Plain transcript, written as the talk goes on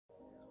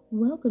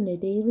Welcome to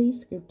Daily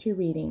Scripture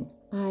Reading.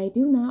 I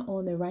do not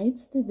own the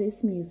rights to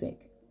this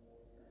music.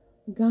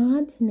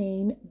 God's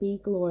name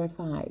be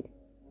glorified.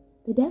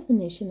 The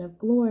definition of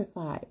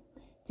glorified: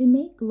 to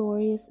make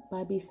glorious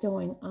by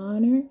bestowing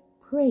honor,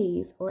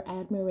 praise, or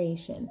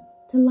admiration,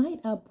 to light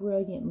up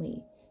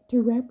brilliantly,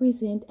 to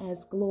represent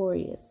as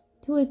glorious,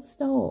 to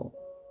extol,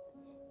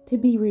 to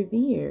be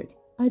revered,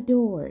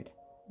 adored,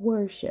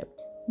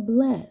 worshipped,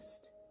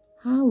 blessed,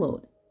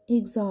 hallowed,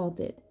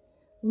 exalted,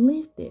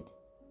 lifted,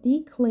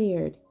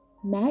 declared,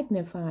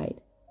 magnified,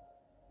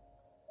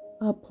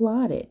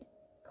 applauded,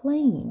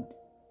 claimed,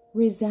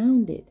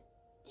 resounded,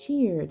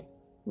 cheered,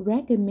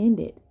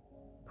 recommended,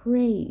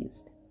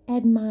 praised,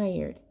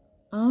 admired,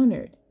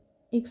 honored,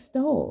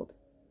 extolled,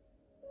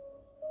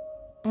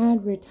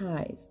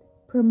 advertised,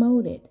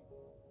 promoted,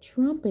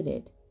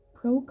 trumpeted,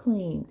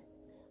 proclaimed.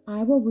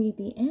 I will read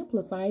the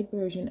Amplified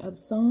Version of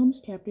Psalms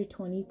chapter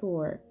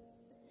 24.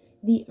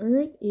 The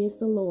earth is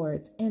the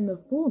Lord's, and the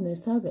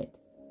fullness of it,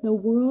 the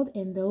world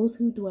and those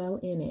who dwell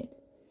in it.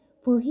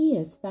 For he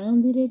has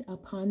founded it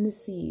upon the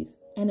seas,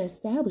 and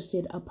established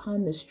it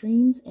upon the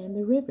streams and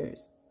the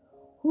rivers.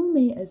 Who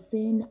may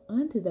ascend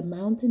unto the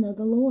mountain of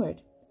the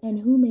Lord,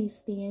 and who may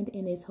stand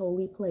in his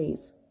holy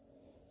place?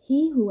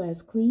 He who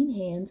has clean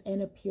hands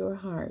and a pure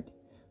heart,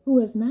 who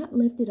has not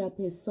lifted up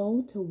his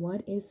soul to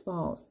what is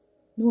false,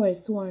 nor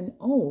has sworn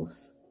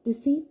oaths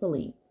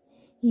deceitfully.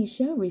 He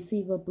shall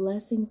receive a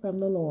blessing from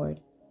the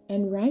Lord,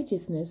 and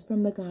righteousness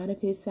from the God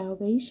of his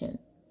salvation.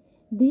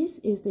 This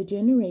is the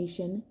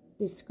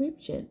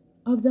description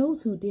of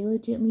those who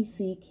diligently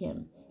seek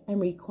him and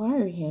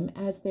require him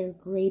as their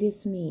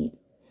greatest need,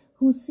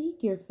 who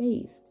seek your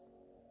face,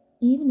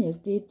 even as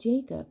did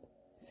Jacob.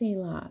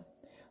 Selah.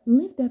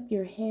 Lift up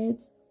your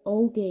heads,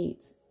 O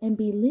gates, and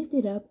be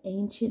lifted up,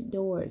 ancient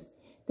doors,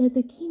 that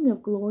the King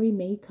of glory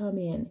may come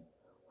in.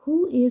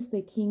 Who is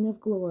the King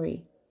of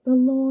glory? The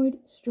Lord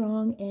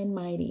strong and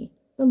mighty,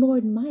 the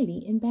Lord mighty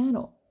in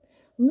battle.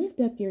 Lift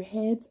up your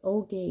heads,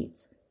 O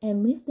gates,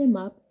 and lift them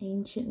up,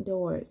 ancient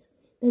doors,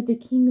 that the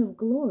King of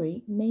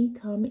glory may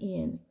come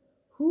in.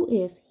 Who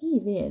is he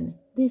then,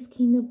 this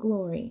King of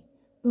glory?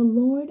 The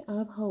Lord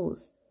of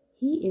hosts.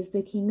 He is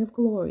the King of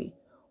glory,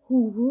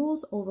 who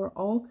rules over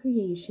all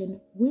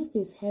creation with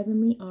his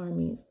heavenly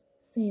armies.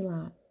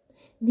 Selah.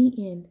 The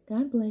end.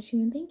 God bless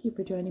you, and thank you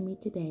for joining me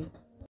today.